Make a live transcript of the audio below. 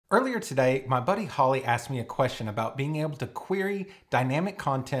Earlier today, my buddy Holly asked me a question about being able to query dynamic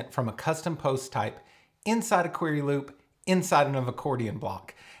content from a custom post type inside a query loop, inside of an accordion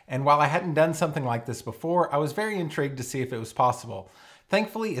block. And while I hadn't done something like this before, I was very intrigued to see if it was possible.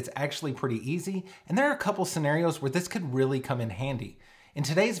 Thankfully, it's actually pretty easy, and there are a couple scenarios where this could really come in handy. In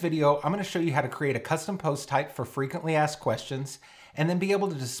today's video, I'm going to show you how to create a custom post type for frequently asked questions, and then be able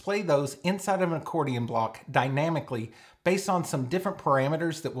to display those inside of an accordion block dynamically based on some different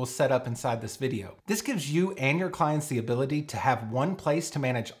parameters that we'll set up inside this video. This gives you and your clients the ability to have one place to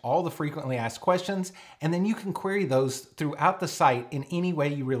manage all the frequently asked questions, and then you can query those throughout the site in any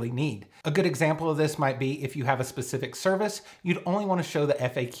way you really need. A good example of this might be if you have a specific service, you'd only want to show the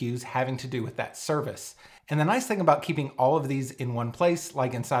FAQs having to do with that service. And the nice thing about keeping all of these in one place,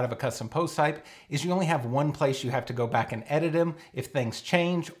 like inside of a custom post type, is you only have one place you have to go back and edit them if things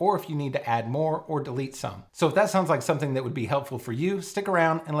change, or if you need to add more or delete some. So if that sounds like something that would be helpful for you, stick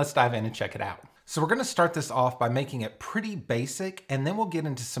around and let's dive in and check it out. So we're going to start this off by making it pretty basic, and then we'll get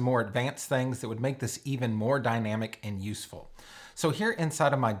into some more advanced things that would make this even more dynamic and useful. So here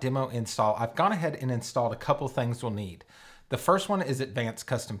inside of my demo install, I've gone ahead and installed a couple things we'll need. The first one is Advanced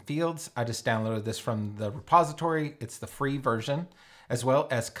Custom Fields. I just downloaded this from the repository. It's the free version, as well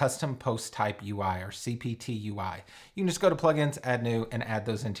as Custom Post Type UI, or CPT UI. You can just go to Plugins, Add New, and add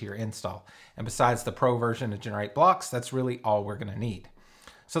those into your install. And besides the Pro version of GenerateBlocks, that's really all we're going to need.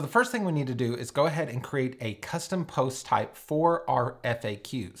 So the first thing we need to do is go ahead and create a custom post type for our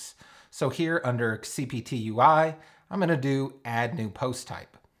FAQs. So here under CPT UI, I'm going to do Add New Post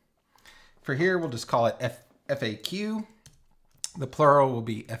Type. For here, we'll just call it FAQ. The plural will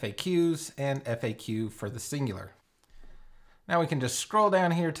be FAQs, and FAQ for the singular. Now we can just scroll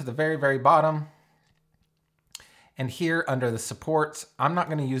down here to the very, very bottom. And here under the supports, I'm not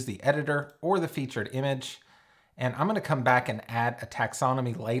going to use the editor or the featured image. And I'm going to come back and add a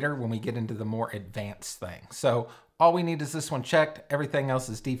taxonomy later when we get into the more advanced thing. So all we need is this one checked. Everything else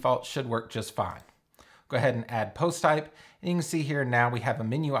is default, should work just fine. Go ahead and add post type. And you can see here now we have a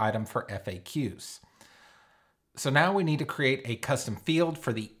menu item for FAQs. So now we need to create a custom field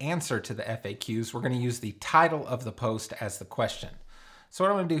for the answer to the FAQs. We're going to use the title of the post as the question. So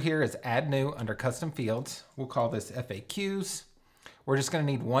what I'm going to do here is add new under custom fields. We'll call this FAQs. We're just going to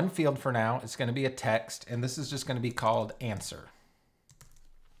need one field for now. It's going to be a text, and this is just going to be called answer.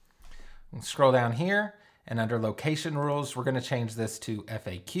 We'll scroll down here, and under location rules, we're going to change this to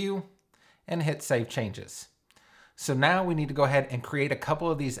FAQ and hit save changes. So now we need to go ahead and create a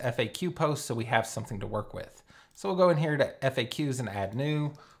couple of these FAQ posts so we have something to work with. So we'll go in here to FAQs and add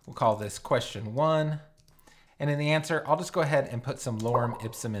new. We'll call this question 1. And in the answer, I'll just go ahead and put some lorem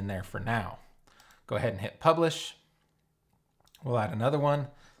ipsum in there for now. Go ahead and hit publish. We'll add another one.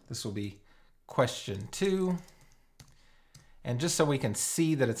 This will be question 2. And just so we can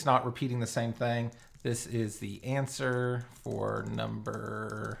see that it's not repeating the same thing, this is the answer for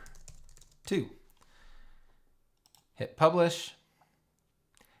number 2. Hit publish.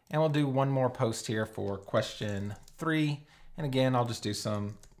 And we'll do one more post here for question 3. And again, I'll just do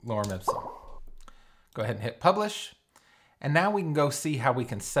some lorem ipsum. Go ahead and hit publish. And now we can go see how we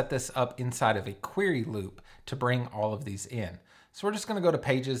can set this up inside of a query loop to bring all of these in. So we're just going to go to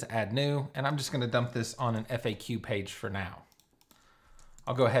pages, add new, and I'm just going to dump this on an FAQ page for now.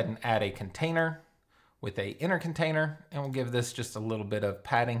 I'll go ahead and add a container with a inner container, and we'll give this just a little bit of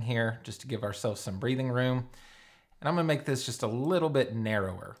padding here just to give ourselves some breathing room. And I'm going to make this just a little bit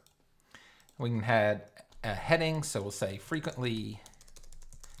narrower. We can add a heading, so we'll say frequently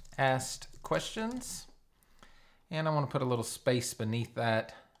asked questions. And I want to put a little space beneath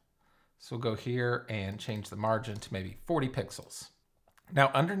that. So we'll go here and change the margin to maybe 40 pixels. Now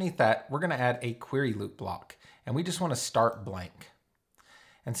underneath that, we're going to add a query loop block, and we just want to start blank.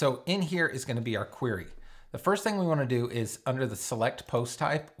 And so in here is going to be our query. The first thing we want to do is under the select post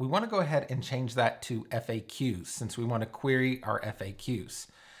type, we want to go ahead and change that to FAQs since we want to query our FAQs.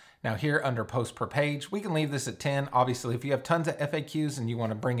 Now here under post per page, we can leave this at 10. Obviously, if you have tons of FAQs and you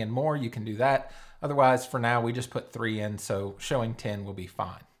want to bring in more, you can do that. Otherwise, for now, we just put 3 in, so showing 10 will be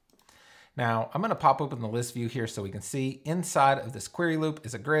fine. Now I'm going to pop open the list view here so we can see inside of this query loop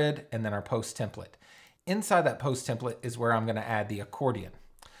is a grid and then our post template. Inside that post template is where I'm going to add the accordion.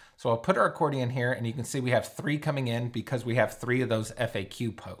 So I'll put our accordion here, and you can see we have 3 coming in because we have 3 of those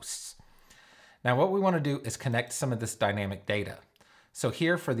FAQ posts. Now what we want to do is connect some of this dynamic data. So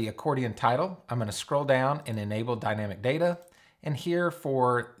here for the accordion title, I'm going to scroll down and enable dynamic data. And here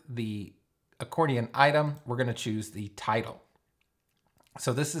for the accordion item, we're going to choose the title.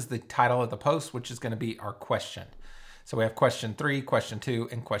 So this is the title of the post, which is going to be our question. So we have question 3, question 2,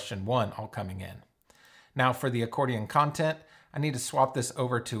 and question 1 all coming in. Now for the accordion content, I need to swap this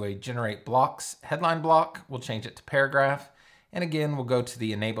over to a GenerateBlocks headline block. We'll change it to paragraph. And again, we'll go to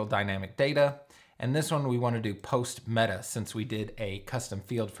the enable dynamic data. And this one we want to do post meta since we did a custom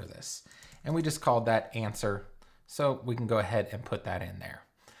field for this. And we just called that answer. So we can go ahead and put that in there.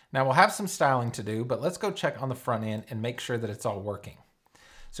 Now we'll have some styling to do, but let's go check on the front end and make sure that it's all working.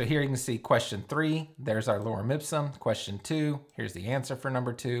 So here you can see question 3, there's our lorem ipsum. Question 2, here's the answer for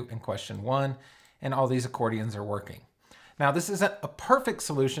number 2, and question 1, and all these accordions are working. Now this isn't a perfect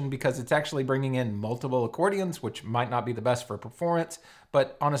solution because it's actually bringing in multiple accordions, which might not be the best for performance,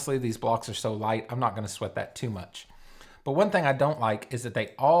 but honestly these blocks are so light, I'm not going to sweat that too much. But one thing I don't like is that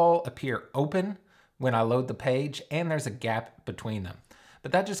they all appear open when I load the page, and there's a gap between them.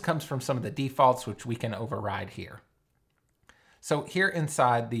 But that just comes from some of the defaults, which we can override here. So here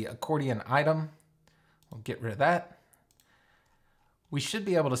inside the accordion item, we'll get rid of that. We should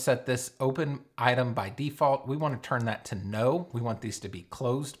be able to set this open item by default. We want to turn that to no. We want these to be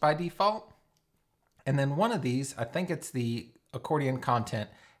closed by default. And then one of these, I think it's the accordion content,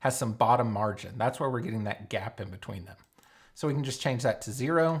 has some bottom margin. That's where we're getting that gap in between them. So we can just change that to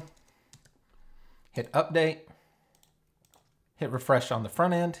 0, hit update, hit refresh on the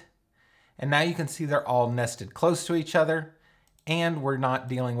front end, and now you can see they're all nested close to each other, and we're not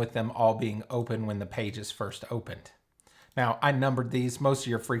dealing with them all being open when the page is first opened. Now, I numbered these. Most of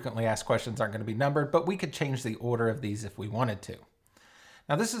your frequently asked questions aren't going to be numbered, but we could change the order of these if we wanted to.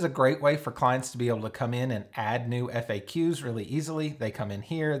 Now, this is a great way for clients to be able to come in and add new FAQs really easily. They come in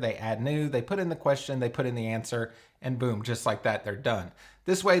here, they add new, they put in the question, they put in the answer, and boom, just like that, they're done.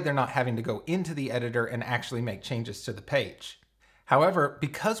 This way, they're not having to go into the editor and actually make changes to the page. However,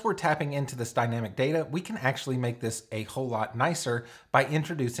 because we're tapping into this dynamic data, we can actually make this a whole lot nicer by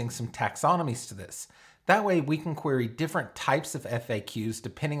introducing some taxonomies to this. That way we can query different types of FAQs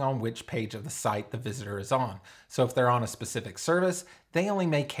depending on which page of the site the visitor is on. So if they're on a specific service, they only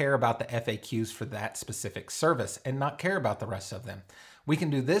may care about the FAQs for that specific service and not care about the rest of them. We can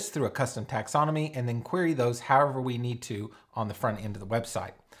do this through a custom taxonomy and then query those however we need to on the front end of the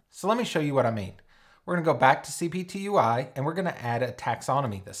website. So let me show you what I mean. We're going to go back to CPTUI and we're going to add a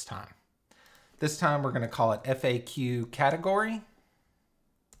taxonomy this time. This time we're going to call it FAQ category.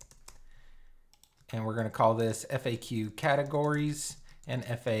 And we're going to call this FAQ categories and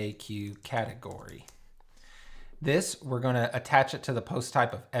FAQ category. This, we're going to attach it to the post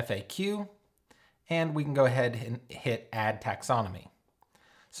type of FAQ, and we can go ahead and hit add taxonomy.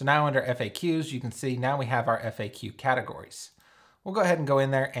 So now under FAQs, you can see now we have our FAQ categories. We'll go ahead and go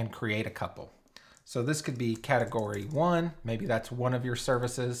in there and create a couple. So this could be category 1, maybe that's one of your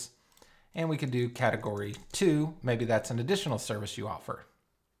services. And we could do category 2, maybe that's an additional service you offer.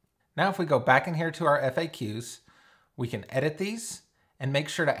 Now if we go back in here to our FAQs, we can edit these and make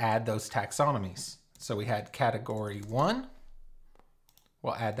sure to add those taxonomies. So we had category 1,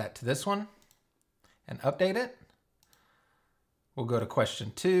 we'll add that to this one and update it. We'll go to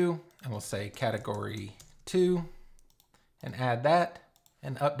question 2 and we'll say category 2 and add that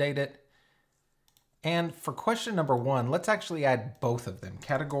and update it. And for question number 1, let's actually add both of them,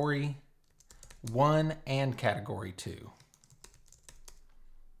 category 1 and category 2.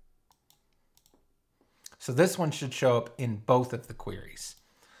 So this one should show up in both of the queries.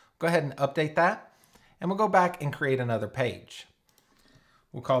 Go ahead and update that, and we'll go back and create another page.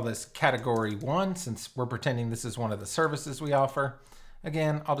 We'll call this category 1 since we're pretending this is one of the services we offer.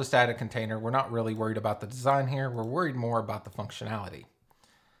 Again, I'll just add a container. We're not really worried about the design here. We're worried more about the functionality.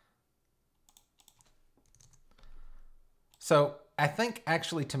 So I think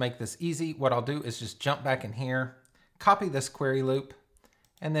actually to make this easy, what I'll do is just jump back in here, copy this query loop,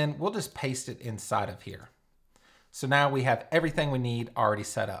 and then we'll just paste it inside of here. So now we have everything we need already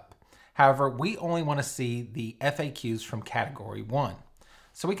set up. However, we only want to see the FAQs from category 1.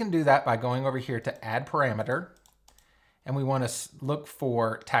 So we can do that by going over here to add parameter, and we want to look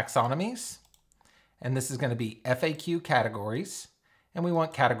for taxonomies, and this is going to be FAQ categories, and we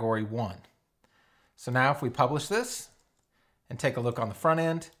want category 1. So now if we publish this and take a look on the front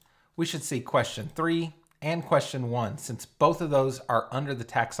end, we should see question 3 and question 1, since both of those are under the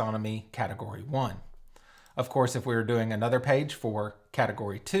taxonomy category 1. Of course, if we were doing another page for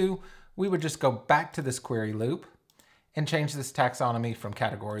category 2, we would just go back to this query loop and change this taxonomy from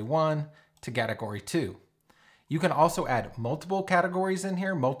category 1 to category 2. You can also add multiple categories in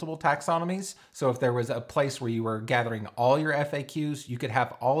here, multiple taxonomies. So if there was a place where you were gathering all your FAQs, you could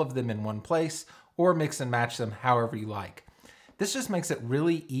have all of them in one place or mix and match them however you like. This just makes it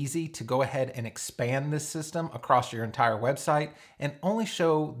really easy to go ahead and expand this system across your entire website and only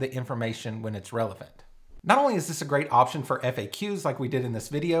show the information when it's relevant. Not only is this a great option for FAQs like we did in this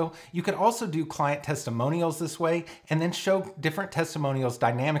video, you could also do client testimonials this way and then show different testimonials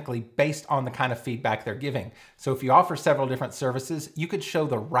dynamically based on the kind of feedback they're giving. So if you offer several different services, you could show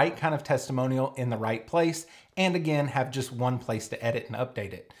the right kind of testimonial in the right place and again, have just one place to edit and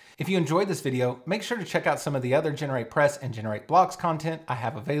update it. If you enjoyed this video, make sure to check out some of the other GeneratePress and GenerateBlocks content I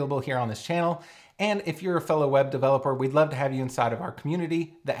have available here on this channel. And if you're a fellow web developer, we'd love to have you inside of our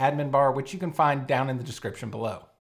community, the admin bar, which you can find down in the description below.